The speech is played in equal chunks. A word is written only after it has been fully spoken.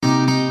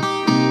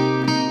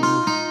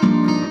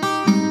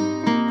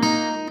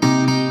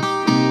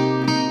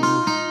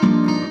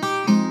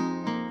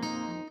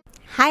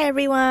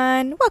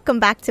everyone.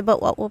 Welcome back to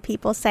But What Will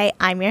People Say?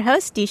 I'm your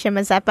host, Disha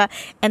Mazeppa,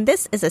 and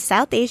this is a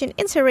South Asian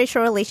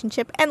interracial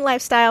relationship and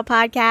lifestyle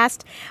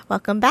podcast.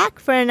 Welcome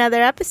back for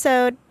another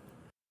episode.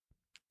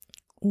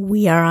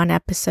 We are on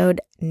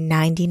episode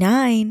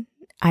 99.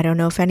 I don't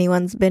know if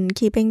anyone's been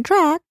keeping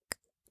track.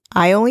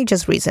 I only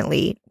just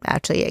recently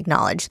actually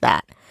acknowledged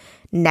that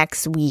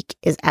next week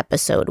is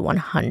episode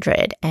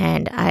 100,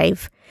 and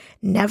I've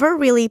never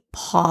really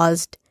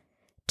paused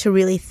to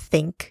really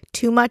think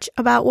too much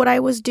about what I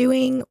was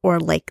doing or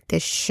like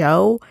this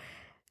show.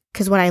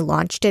 Because when I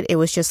launched it, it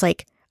was just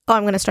like, oh,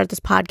 I'm going to start this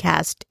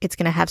podcast. It's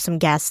going to have some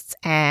guests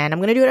and I'm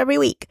going to do it every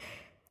week.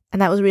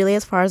 And that was really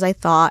as far as I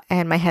thought.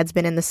 And my head's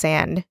been in the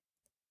sand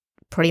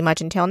pretty much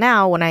until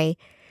now when I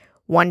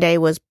one day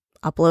was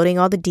uploading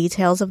all the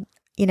details of,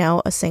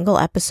 a single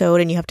episode,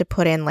 and you have to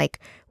put in like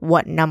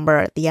what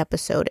number the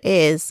episode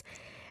is.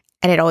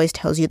 And it always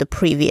tells you the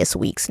previous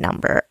week's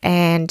number.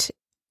 And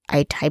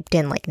I typed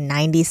in like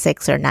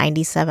 96 or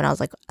 97. I was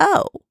like,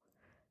 oh,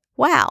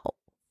 wow,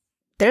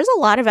 there's a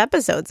lot of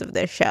episodes of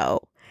this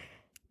show.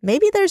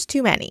 Maybe there's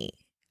too many.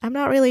 I'm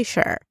not really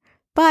sure.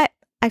 But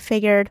I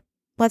figured,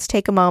 let's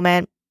take a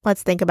moment.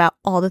 Let's think about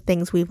all the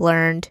things we've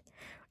learned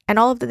and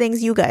all of the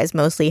things you guys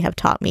mostly have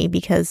taught me,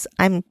 because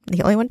I'm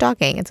the only one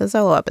talking. It's a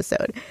solo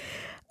episode.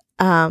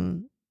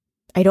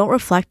 I don't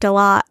reflect a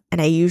lot, and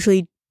I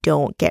usually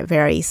don't get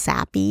very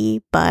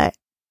sappy, but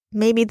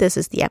maybe this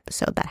is the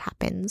episode that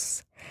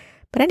happens.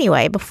 But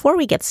anyway, before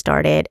we get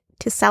started,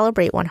 to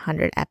celebrate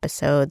 100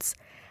 episodes,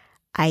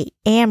 I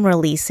am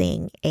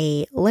releasing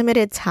a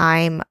limited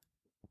time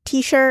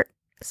t-shirt.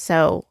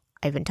 So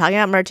I've been talking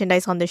about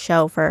merchandise on the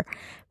show for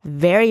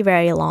very,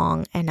 very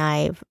long, and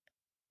I've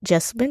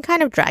just been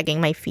kind of dragging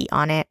my feet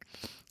on it,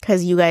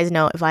 because you guys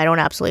know if I don't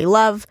absolutely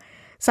love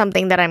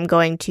something that I'm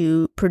going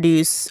to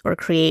produce or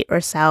create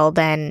or sell,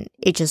 then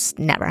it just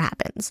never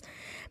happens.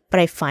 But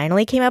I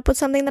finally came up with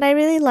something that I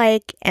really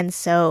like, and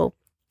so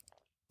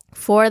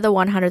for the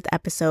 100th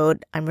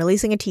episode, I'm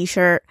releasing a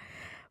t-shirt.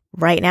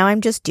 Right now, I'm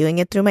just doing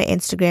it through my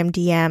Instagram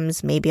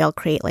DMs. Maybe I'll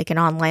create like an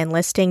online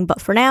listing. But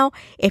for now,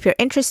 if you're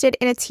interested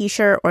in a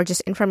t-shirt or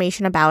just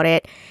information about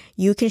it,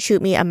 you can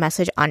shoot me a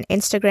message on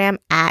Instagram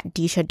at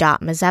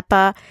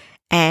disha.mazeppa,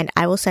 and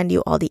I will send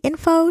you all the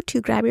info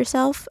to grab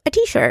yourself a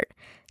t-shirt.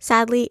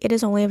 Sadly, it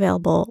is only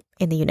available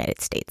in the United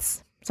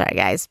States. Sorry,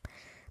 guys.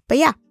 But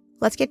yeah,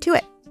 let's get to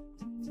it.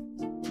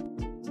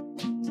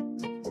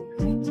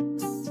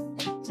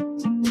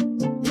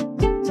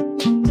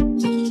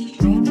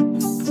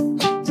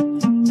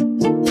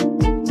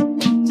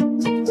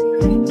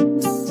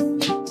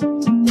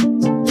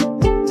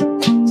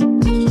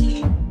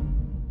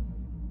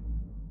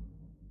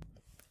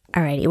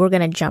 Alrighty, we're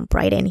going to jump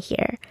right in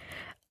here.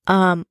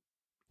 When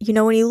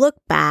you look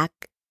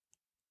back,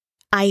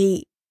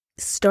 I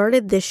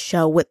started this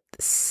show with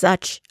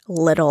such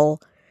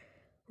little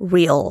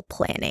real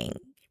planning.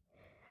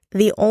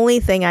 The only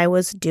thing I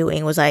was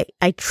doing was I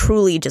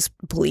truly just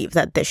believed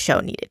that this show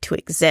needed to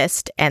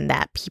exist and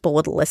that people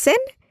would listen.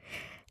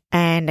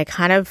 And I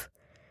kind of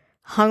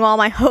hung all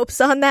my hopes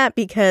on that,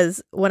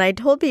 because when I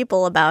told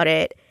people about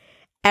it,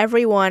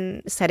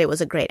 everyone said it was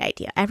a great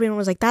idea. Everyone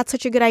was like, that's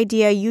such a good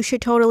idea. You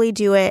should totally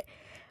do it.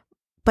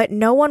 But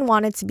no one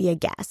wanted to be a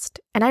guest.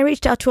 And I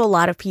reached out to a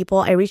lot of people.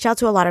 I reached out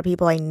to a lot of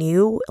people I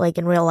knew, like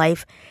in real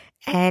life,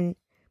 and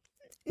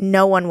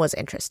no one was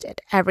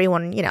interested.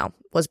 Everyone,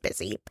 was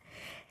busy.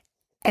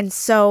 And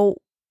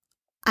so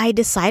I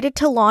decided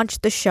to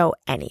launch the show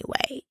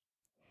anyway.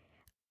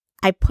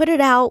 I put it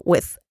out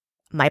with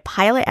my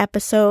pilot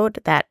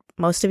episode that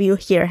most of you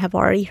here have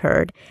already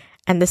heard,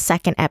 and the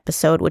second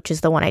episode, which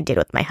is the one I did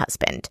with my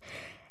husband.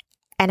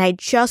 And I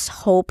just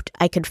hoped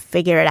I could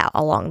figure it out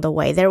along the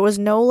way. There was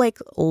no like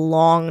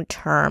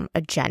long-term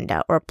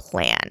agenda or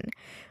plan,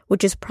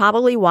 which is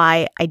probably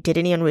why I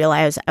didn't even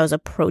realize I was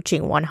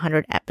approaching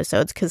 100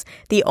 episodes, because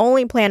the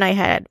only plan I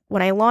had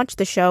when I launched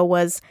the show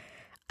was,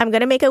 I'm going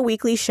to make a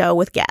weekly show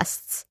with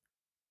guests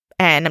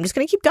and I'm just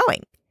going to keep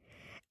going.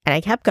 And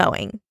I kept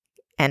going,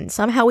 and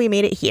somehow we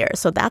made it here.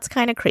 So that's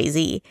kind of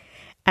crazy.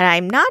 And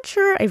I'm not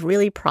sure I've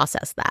really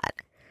processed that.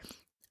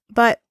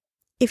 But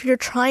if you're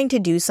trying to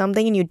do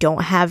something and you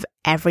don't have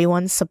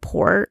everyone's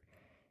support,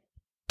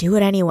 do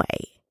it anyway.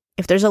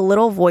 If there's a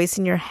little voice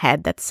in your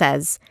head that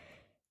says,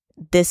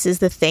 this is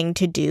the thing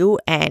to do,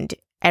 and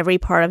every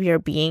part of your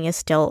being is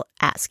still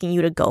asking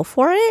you to go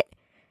for it,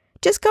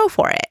 just go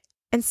for it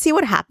and see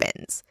what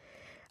happens.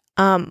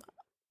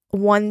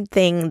 One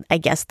thing, I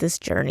guess, this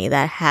journey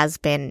that has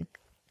been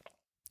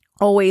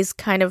always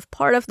kind of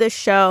part of this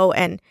show,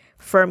 and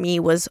for me,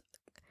 was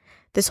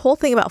this whole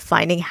thing about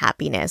finding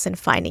happiness and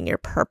finding your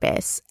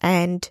purpose.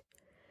 And,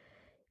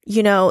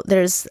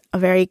 there's a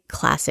very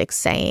classic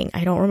saying,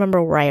 I don't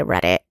remember where I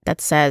read it, that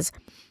says,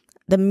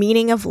 the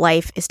meaning of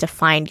life is to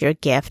find your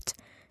gift.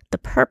 The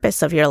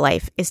purpose of your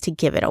life is to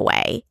give it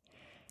away.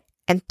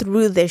 And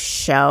through this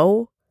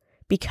show,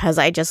 because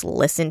I just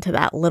listened to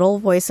that little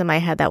voice in my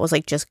head that was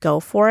like, just go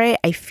for it,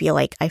 I feel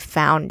like I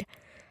found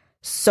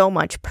so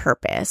much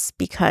purpose,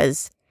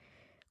 because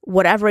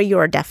whatever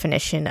your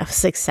definition of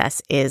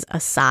success is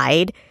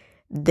aside,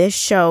 this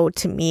show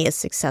to me is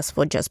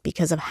successful just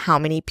because of how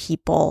many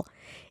people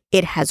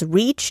it has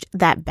reached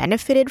that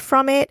benefited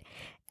from it,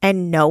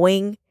 and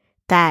knowing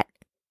that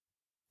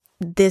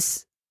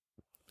this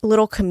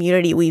little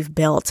community we've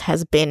built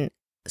has been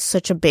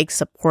such a big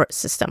support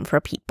system for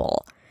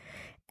people.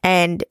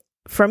 And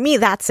for me,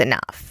 that's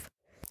enough.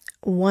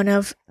 One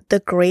of the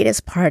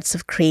greatest parts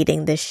of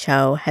creating this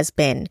show has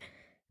been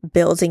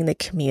building the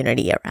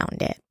community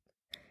around it.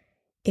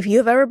 If you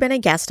have ever been a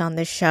guest on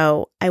this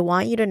show, I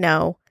want you to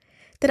know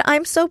that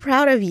I'm so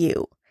proud of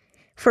you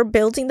for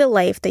building the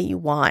life that you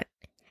want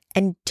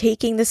and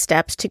taking the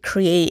steps to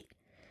create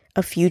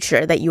a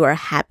future that you are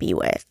happy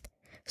with.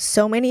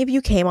 So many of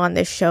you came on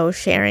this show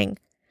sharing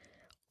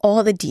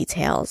all the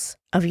details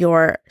of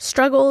your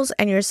struggles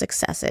and your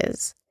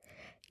successes.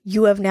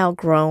 You have now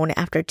grown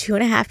after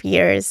 2.5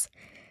 years.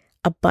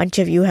 A bunch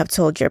of you have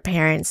told your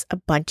parents. A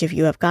bunch of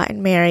you have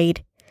gotten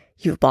married.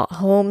 You've bought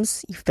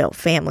homes. You've built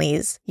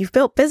families. You've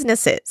built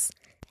businesses.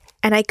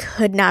 And I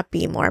could not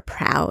be more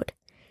proud.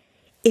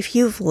 If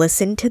you've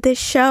listened to this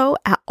show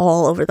at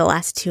all over the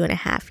last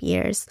 2.5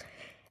 years,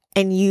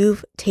 and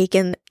you've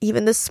taken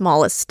even the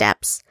smallest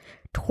steps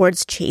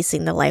towards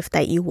chasing the life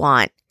that you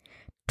want,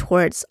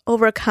 towards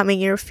overcoming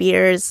your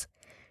fears,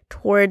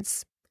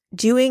 towards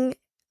doing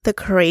the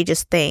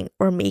courageous thing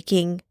or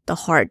making the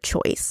hard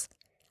choice,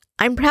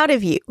 I'm proud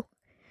of you.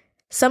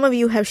 Some of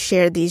you have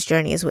shared these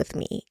journeys with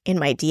me in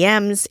my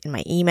DMs, in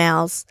my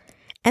emails,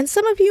 and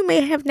some of you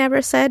may have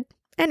never said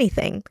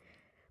anything.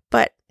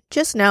 But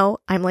just know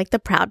I'm like the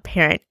proud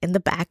parent in the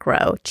back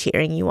row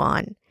cheering you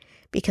on,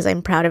 because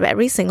I'm proud of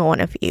every single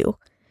one of you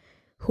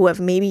who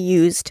have maybe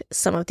used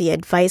some of the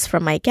advice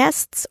from my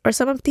guests or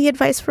some of the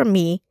advice from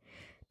me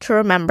to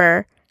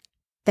remember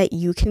that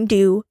you can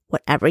do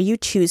whatever you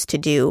choose to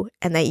do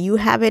and that you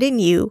have it in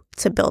you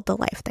to build the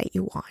life that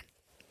you want.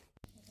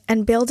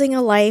 And building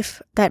a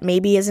life that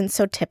maybe isn't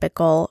so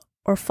typical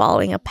or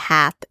following a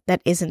path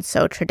that isn't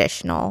so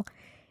traditional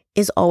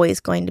is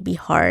always going to be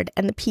hard.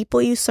 And the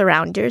people you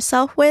surround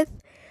yourself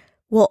with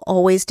will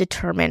always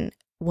determine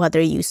whether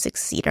you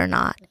succeed or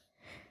not.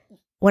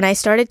 When I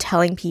started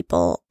telling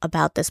people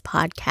about this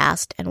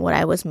podcast and what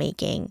I was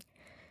making,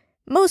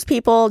 most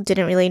people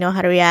didn't really know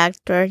how to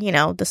react, or,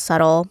 the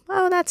subtle,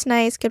 oh, that's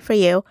nice, good for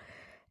you.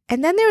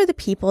 And then there were the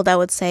people that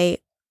would say,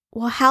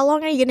 well, how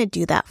long are you going to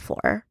do that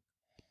for?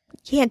 You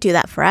can't do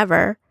that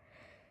forever.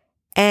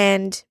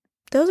 And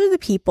those are the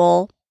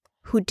people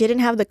who didn't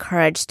have the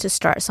courage to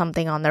start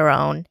something on their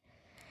own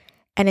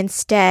and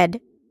instead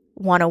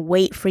want to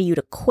wait for you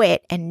to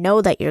quit and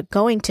know that you're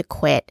going to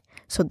quit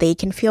so they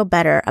can feel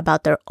better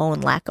about their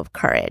own lack of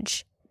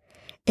courage.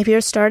 If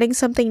you're starting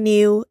something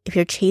new, if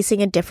you're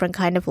chasing a different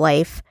kind of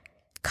life,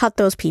 cut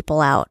those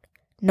people out.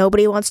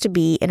 Nobody wants to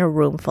be in a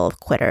room full of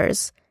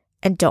quitters.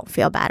 And don't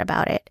feel bad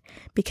about it,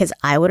 because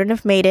I wouldn't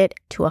have made it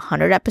to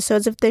 100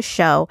 episodes of this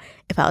show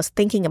if I was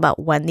thinking about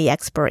when the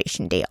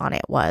expiration date on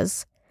it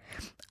was.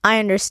 I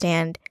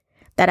understand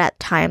that at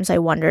times I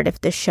wondered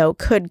if this show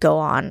could go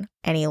on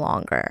any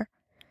longer.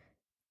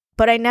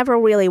 But I never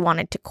really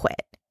wanted to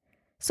quit.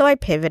 So I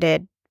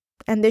pivoted,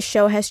 and this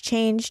show has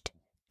changed,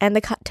 and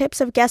the types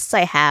of guests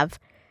I have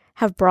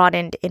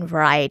broadened in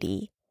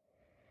variety.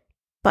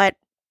 But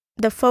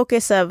the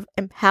focus of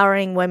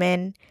empowering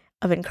women,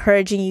 of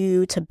encouraging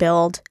you to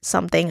build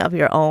something of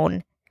your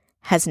own,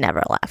 has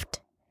never left.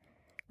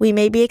 We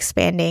may be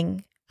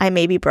expanding, I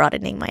may be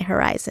broadening my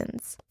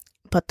horizons,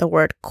 but the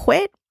word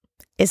quit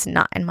is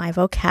not in my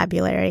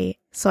vocabulary,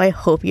 so I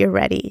hope you're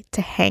ready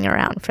to hang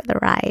around for the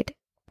ride.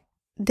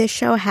 This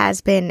show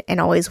has been and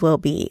always will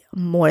be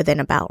more than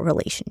about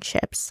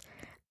relationships.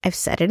 I've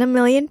said it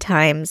 1,000,000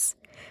 times,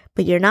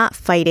 but you're not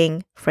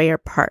fighting for your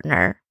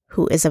partner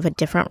who is of a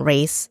different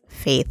race,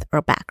 faith,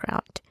 or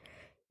background.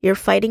 You're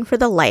fighting for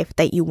the life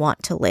that you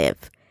want to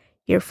live.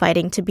 You're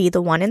fighting to be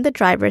the one in the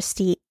driver's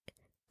seat,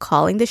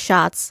 calling the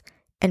shots,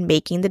 and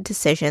making the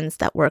decisions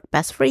that work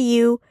best for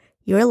you,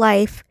 your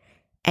life,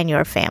 and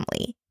your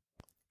family.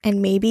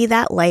 And maybe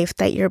that life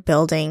that you're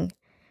building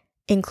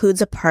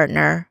includes a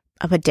partner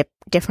of a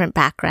different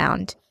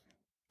background,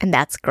 and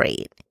that's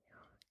great.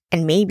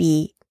 And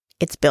maybe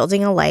it's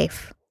building a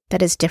life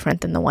that is different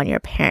than the one your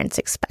parents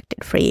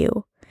expected for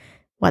you.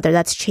 Whether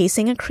that's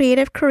chasing a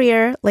creative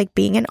career like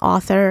being an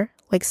author,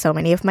 like so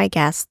many of my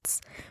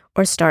guests,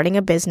 or starting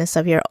a business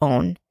of your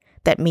own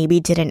that maybe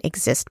didn't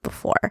exist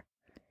before.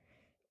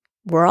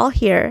 We're all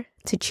here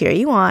to cheer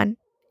you on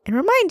and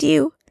remind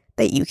you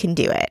that you can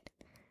do it.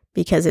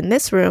 Because in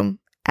this room,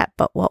 at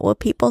But What Will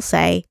People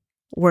Say,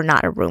 we're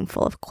not a room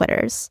full of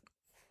quitters.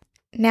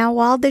 Now,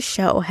 while the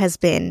show has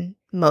been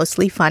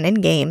mostly fun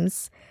and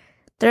games,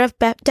 there have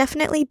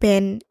definitely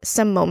been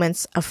some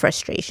moments of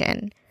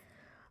frustration.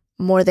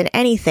 More than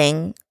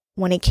anything,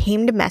 when it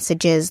came to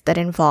messages that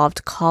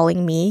involved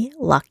calling me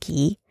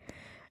lucky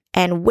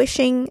and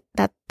wishing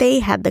that they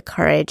had the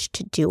courage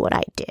to do what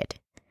I did.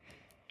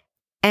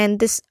 And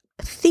this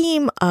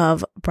theme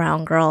of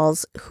brown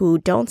girls who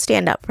don't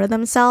stand up for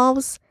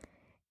themselves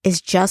is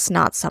just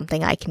not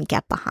something I can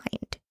get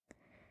behind.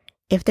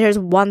 if there's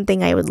one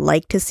thing I would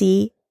like to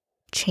see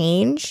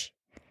change,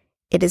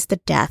 it is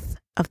the death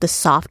of the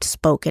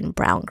soft-spoken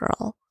brown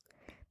girl.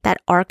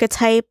 That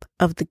archetype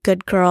of the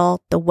good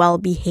girl, the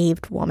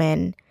well-behaved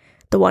woman,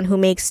 the one who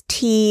makes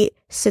tea,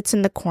 sits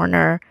in the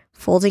corner,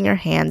 folding her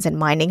hands and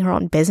minding her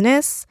own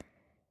business,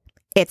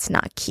 it's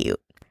not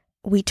cute.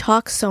 We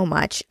talk so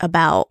much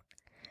about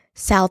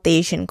South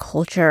Asian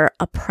culture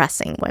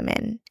oppressing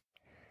women,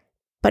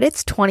 but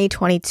it's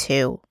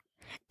 2022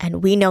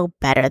 and we know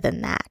better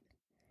than that.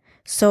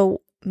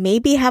 So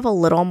maybe have a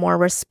little more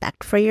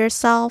respect for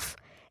yourself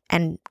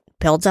and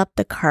build up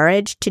the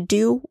courage to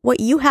do what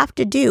you have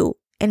to do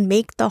and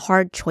make the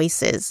hard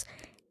choices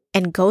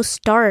and go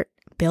start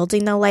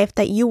building the life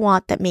that you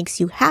want that makes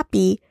you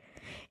happy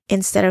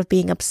instead of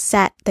being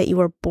upset that you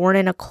were born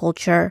in a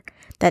culture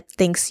that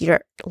thinks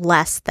you're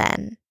less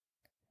than.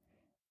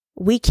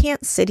 We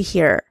can't sit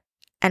here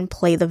and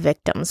play the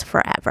victims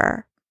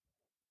forever.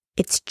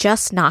 It's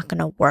just not going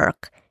to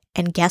work.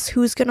 And guess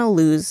who's going to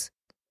lose?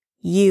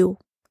 You.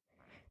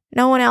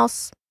 No one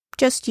else,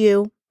 just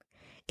you.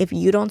 If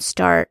you don't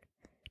start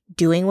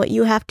doing what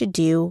you have to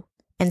do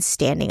and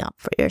standing up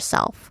for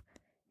yourself.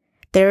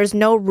 There is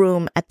no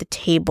room at the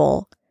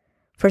table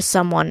for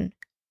someone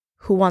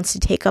who wants to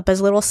take up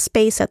as little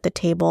space at the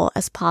table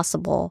as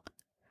possible,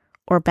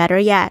 or better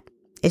yet,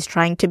 is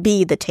trying to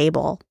be the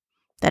table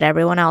that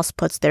everyone else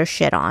puts their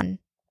shit on.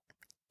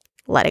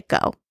 Let it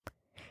go.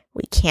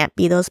 We can't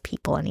be those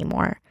people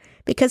anymore.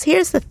 Because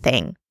here's the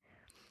thing.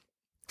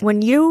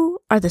 When you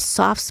are the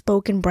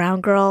soft-spoken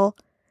brown girl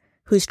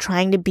who's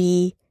trying to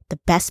be the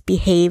best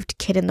behaved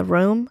kid in the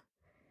room,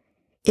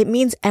 it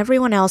means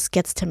everyone else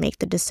gets to make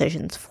the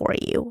decisions for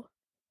you.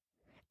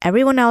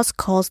 Everyone else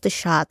calls the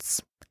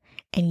shots,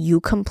 and you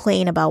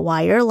complain about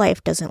why your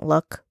life doesn't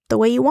look the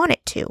way you want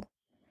it to.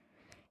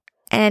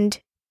 And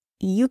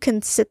you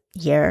can sit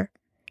here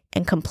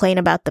and complain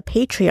about the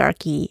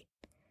patriarchy,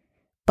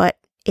 but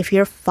if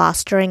you're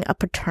fostering a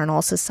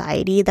paternal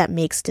society that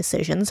makes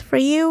decisions for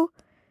you,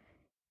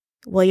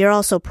 well, you're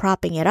also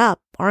propping it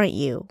up, aren't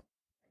you?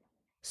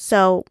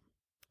 So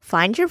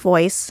find your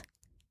voice,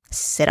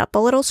 sit up a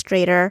little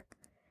straighter,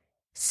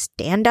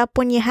 stand up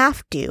when you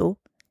have to,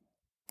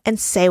 and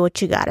say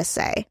what you gotta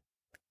say.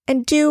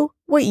 And do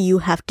what you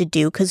have to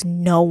do because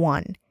no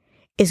one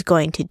is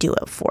going to do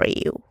it for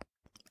you.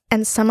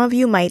 And some of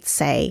you might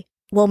say,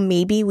 well,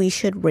 maybe we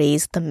should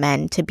raise the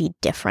men to be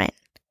different.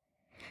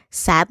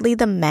 Sadly,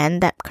 the men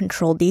that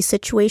control these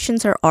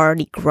situations are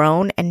already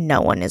grown and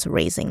no one is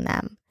raising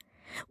them.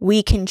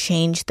 We can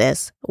change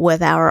this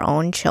with our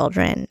own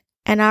children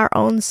and our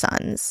own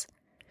sons,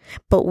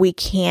 but we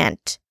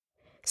can't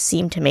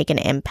seem to make an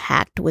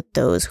impact with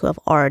those who have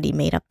already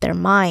made up their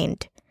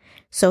mind.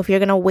 So if you're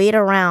going to wait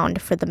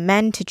around for the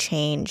men to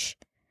change,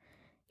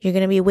 you're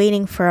going to be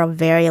waiting for a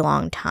very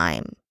long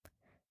time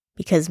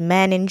because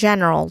men in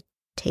general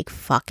take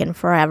fucking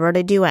forever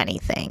to do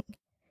anything.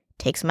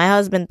 Takes my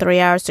husband 3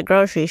 hours to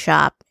grocery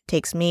shop.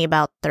 Takes me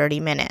about 30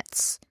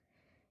 minutes.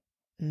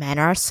 Men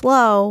are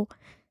slow.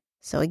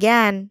 So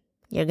again,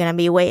 you're going to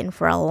be waiting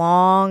for a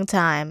long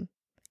time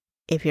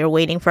if you're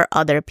waiting for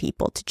other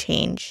people to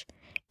change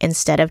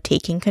instead of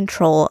taking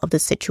control of the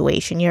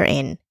situation you're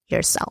in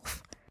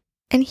yourself.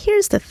 And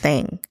here's the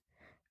thing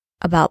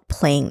about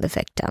playing the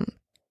victim.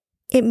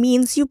 It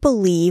means you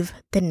believe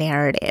the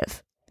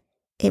narrative.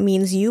 It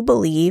means you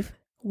believe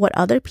what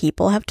other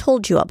people have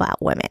told you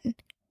about women.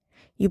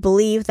 You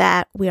believe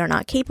that we are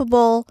not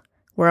capable,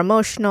 we're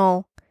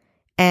emotional,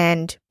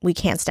 and we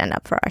can't stand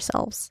up for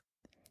ourselves.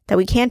 That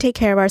we can't take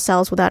care of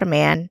ourselves without a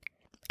man,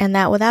 and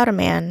that without a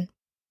man,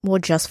 we'll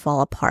just fall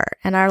apart,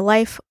 and our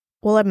life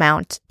will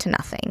amount to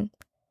nothing.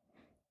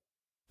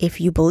 If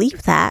you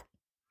believe that,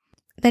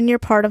 then you're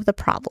part of the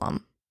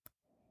problem.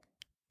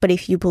 But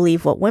if you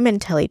believe what women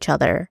tell each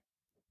other,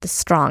 the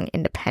strong,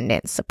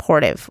 independent,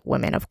 supportive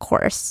women, of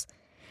course,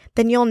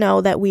 then you'll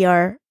know that we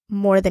are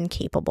more than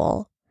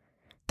capable,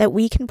 that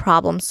we can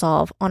problem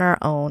solve on our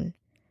own,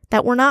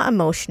 that we're not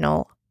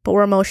emotional, but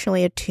we're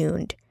emotionally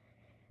attuned,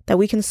 that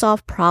we can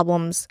solve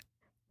problems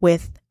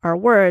with our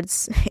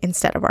words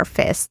instead of our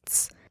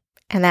fists,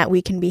 and that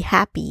we can be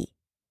happy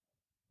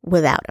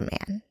without a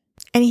man.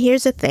 And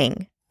here's the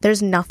thing,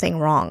 there's nothing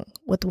wrong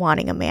with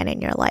wanting a man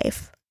in your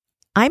life.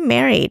 I'm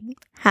married,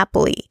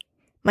 happily.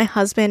 My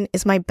husband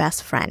is my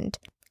best friend.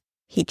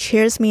 He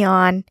cheers me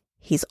on,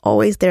 he's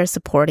always there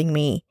supporting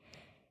me,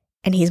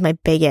 and he's my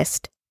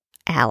biggest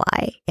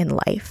ally in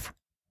life.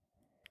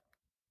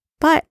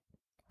 But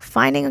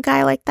finding a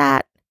guy like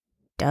that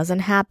doesn't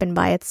happen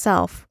by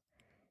itself.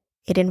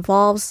 It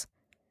involves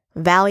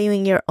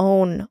valuing your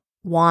own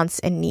wants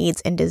and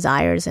needs and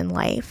desires in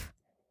life.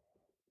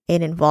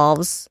 It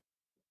involves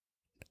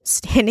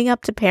standing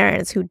up to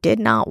parents who did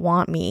not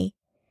want me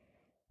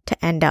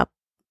to end up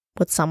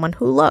with someone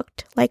who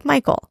looked like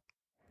Michael.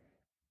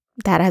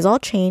 That has all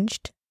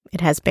changed.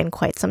 It has been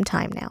quite some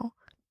time now.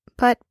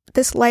 But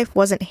this life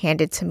wasn't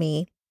handed to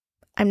me.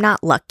 I'm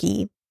not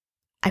lucky.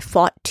 I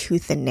fought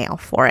tooth and nail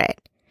for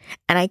it.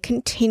 And I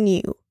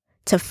continue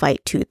to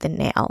fight tooth and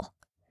nail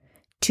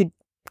to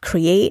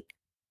create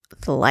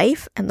the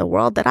life and the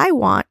world that I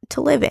want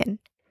to live in.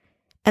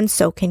 And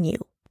so can you.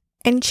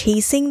 And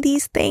chasing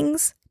these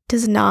things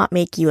does not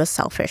make you a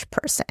selfish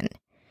person.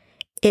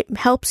 It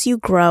helps you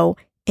grow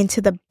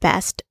into the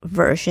best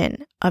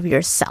version of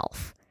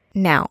yourself.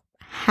 Now,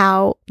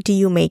 how do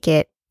you make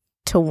it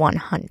to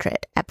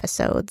 100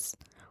 episodes?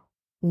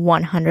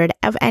 100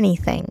 of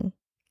anything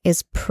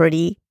is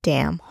pretty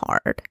damn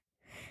hard.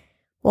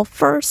 Well,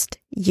 first,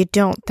 you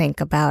don't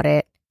think about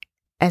it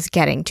as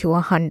getting to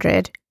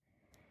 100.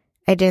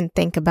 I didn't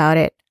think about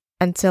it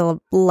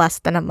until less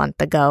than a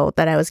month ago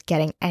that I was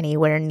getting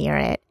anywhere near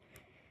it.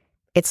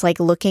 It's like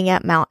looking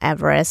at Mount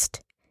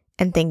Everest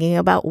and thinking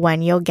about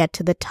when you'll get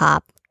to the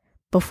top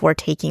before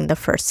taking the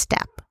first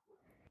step.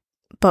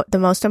 But the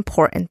most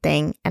important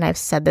thing, and I've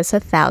said this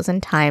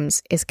 1,000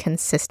 times, is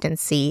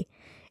consistency.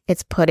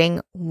 It's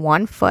putting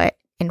one foot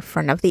in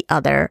front of the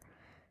other,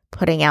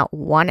 putting out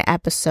one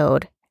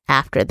episode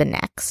after the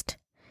next.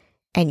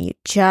 And you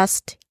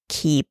just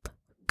keep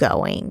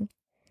going.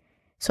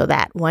 So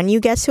that when you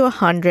get to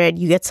 100,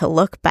 you get to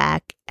look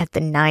back at the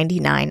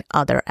 99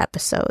 other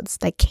episodes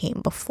that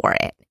came before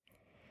it.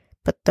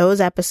 But those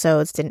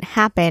episodes didn't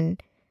happen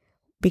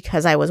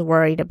because I was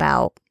worried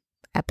about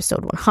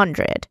episode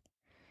 100.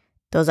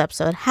 Those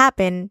episodes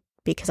happened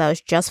because I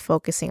was just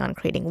focusing on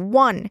creating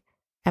one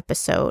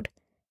episode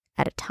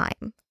at a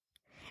time.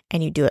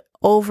 And you do it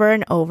over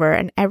and over,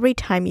 and every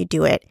time you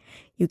do it,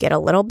 you get a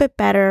little bit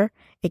better,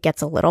 it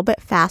gets a little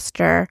bit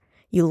faster,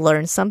 you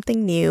learn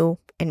something new,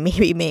 and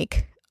maybe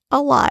make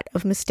a lot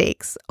of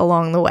mistakes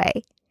along the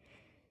way.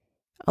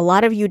 A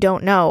lot of you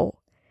don't know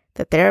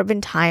that there have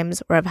been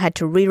times where I've had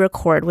to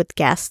re-record with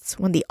guests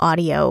when the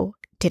audio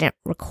didn't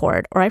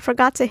record, or I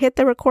forgot to hit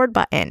the record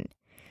button,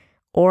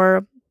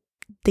 or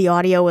the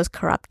audio was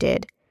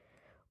corrupted,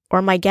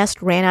 or my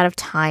guest ran out of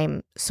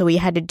time, so we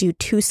had to do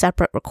 2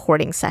 separate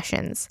recording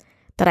sessions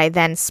that I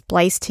then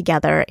spliced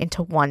together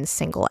into one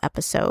single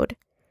episode.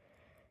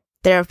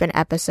 There have been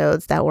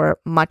episodes that were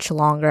much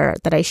longer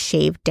that I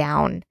shaved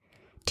down,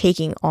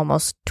 taking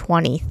almost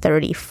 20,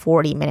 30,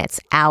 40 minutes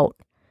out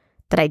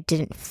that I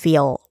didn't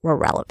feel were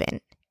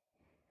relevant.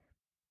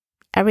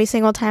 Every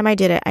single time I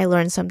did it, I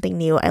learned something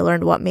new. I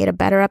learned what made a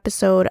better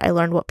episode. I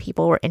learned what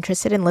people were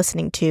interested in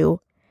listening to.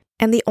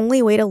 And the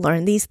only way to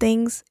learn these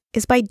things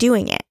is by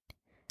doing it.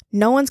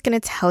 No one's going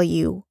to tell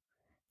you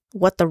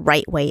what the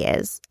right way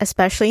is,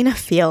 especially in a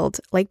field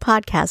like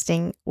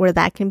podcasting where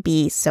that can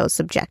be so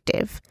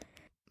subjective.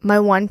 My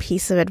one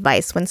piece of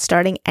advice when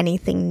starting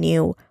anything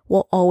new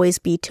will always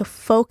be to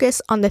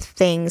focus on the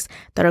things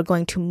that are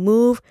going to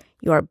move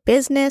your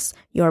business,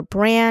 your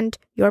brand,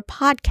 your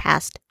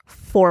podcast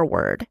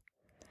forward.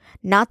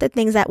 Not the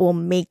things that will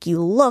make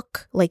you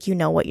look like you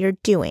know what you're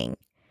doing.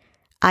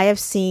 I have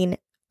seen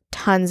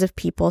tons of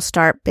people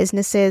start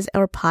businesses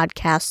or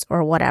podcasts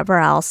or whatever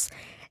else,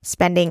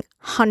 spending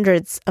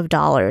hundreds of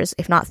dollars,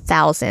 if not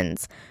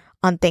thousands,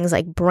 on things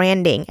like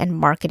branding and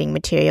marketing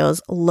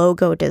materials,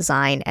 logo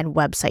design, and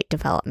website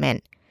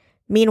development.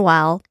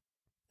 Meanwhile,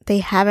 they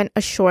haven't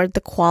assured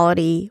the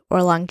quality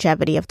or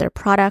longevity of their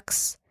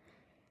products.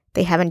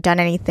 They haven't done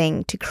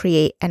anything to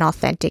create an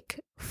authentic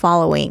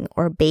following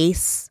or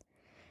base.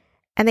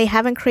 And they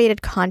haven't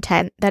created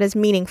content that is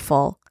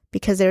meaningful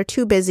because they're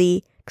too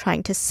busy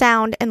trying to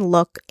sound and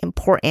look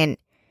important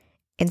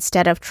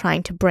instead of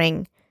trying to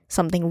bring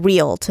something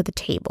real to the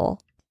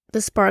table.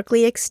 The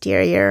sparkly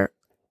exterior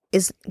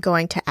is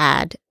going to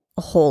add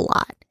a whole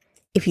lot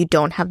if you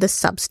don't have the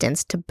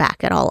substance to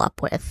back it all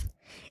up with.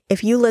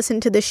 If you listen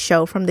to this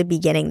show from the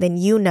beginning, then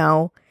you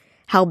know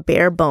how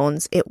bare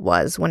bones it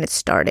was when it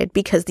started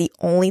because the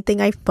only thing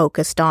I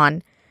focused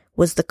on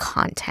was the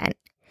content.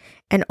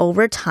 And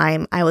over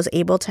time, I was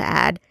able to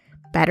add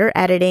better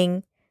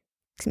editing,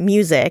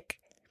 music,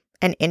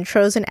 and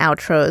intros and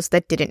outros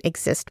that didn't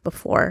exist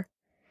before.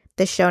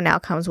 This show now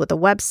comes with a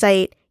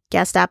website,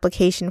 guest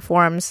application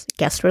forms,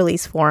 guest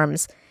release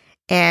forms,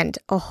 and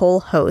a whole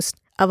host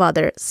of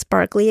other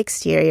sparkly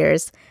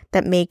exteriors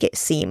that make it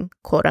seem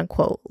quote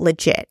unquote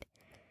legit.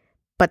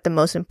 But the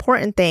most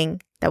important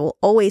thing that will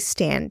always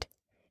stand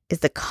is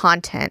the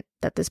content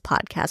that this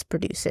podcast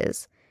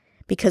produces.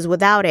 Because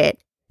without it,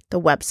 the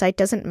website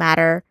doesn't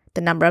matter,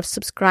 the number of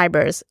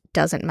subscribers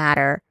doesn't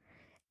matter,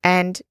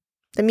 and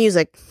the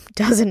music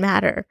doesn't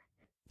matter.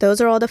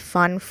 Those are all the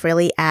fun,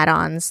 frilly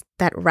add-ons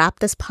that wrap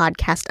this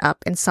podcast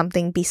up in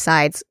something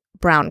besides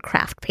brown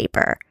craft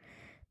paper.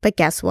 But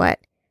guess what?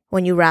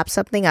 When you wrap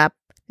something up,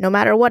 no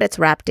matter what it's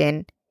wrapped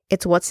in,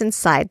 it's what's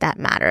inside that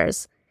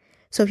matters.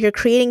 So if you're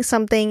creating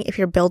something, if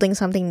you're building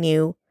something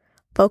new,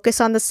 focus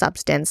on the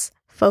substance,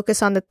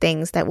 focus on the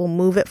things that will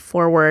move it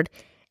forward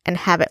and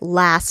have it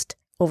last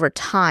over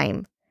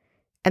time,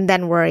 and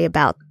then worry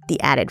about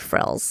the added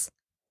frills.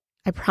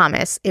 I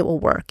promise it will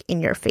work in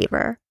your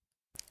favor.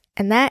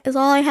 And that is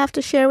all I have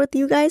to share with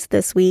you guys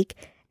this week.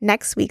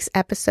 Next week's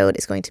episode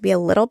is going to be a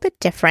little bit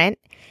different.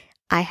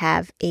 I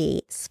have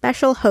a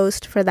special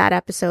host for that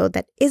episode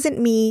that isn't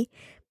me,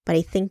 but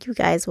I think you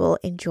guys will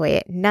enjoy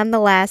it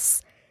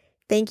nonetheless.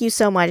 Thank you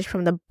so much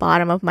from the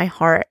bottom of my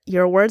heart.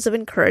 Your words of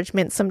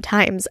encouragement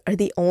sometimes are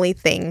the only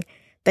thing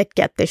that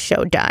get this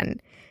show done.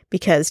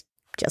 Because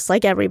just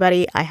like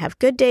everybody, I have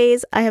good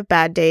days, I have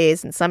bad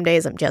days, and some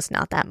days I'm just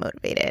not that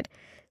motivated.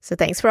 So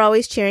thanks for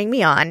always cheering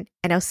me on,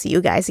 and I'll see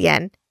you guys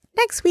again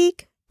next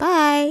week.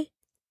 Bye!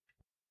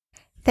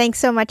 Thanks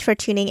so much for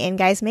tuning in,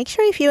 guys. Make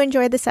sure if you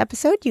enjoyed this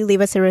episode, you leave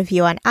us a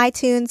review on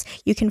iTunes.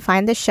 You can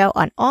find the show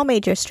on all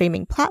major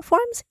streaming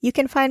platforms. You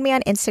can find me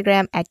on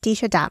Instagram at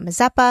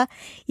disha.mazeppa.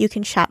 You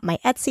can shop my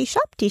Etsy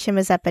shop, Disha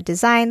Mazeppa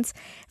Designs.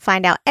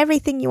 Find out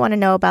everything you want to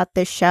know about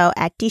this show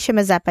at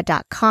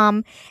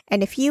dishamazeppa.com.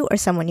 And if you or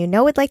someone you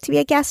know would like to be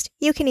a guest,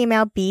 you can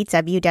email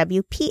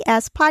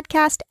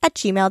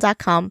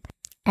bwwpspodcast@gmail.com.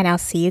 And I'll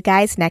see you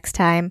guys next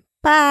time.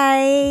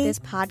 Bye! This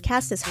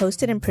podcast is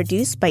hosted and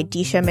produced by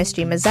Disha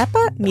Mystery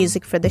Mazeppa.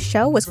 Music for the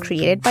show was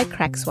created by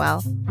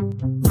Crexwell.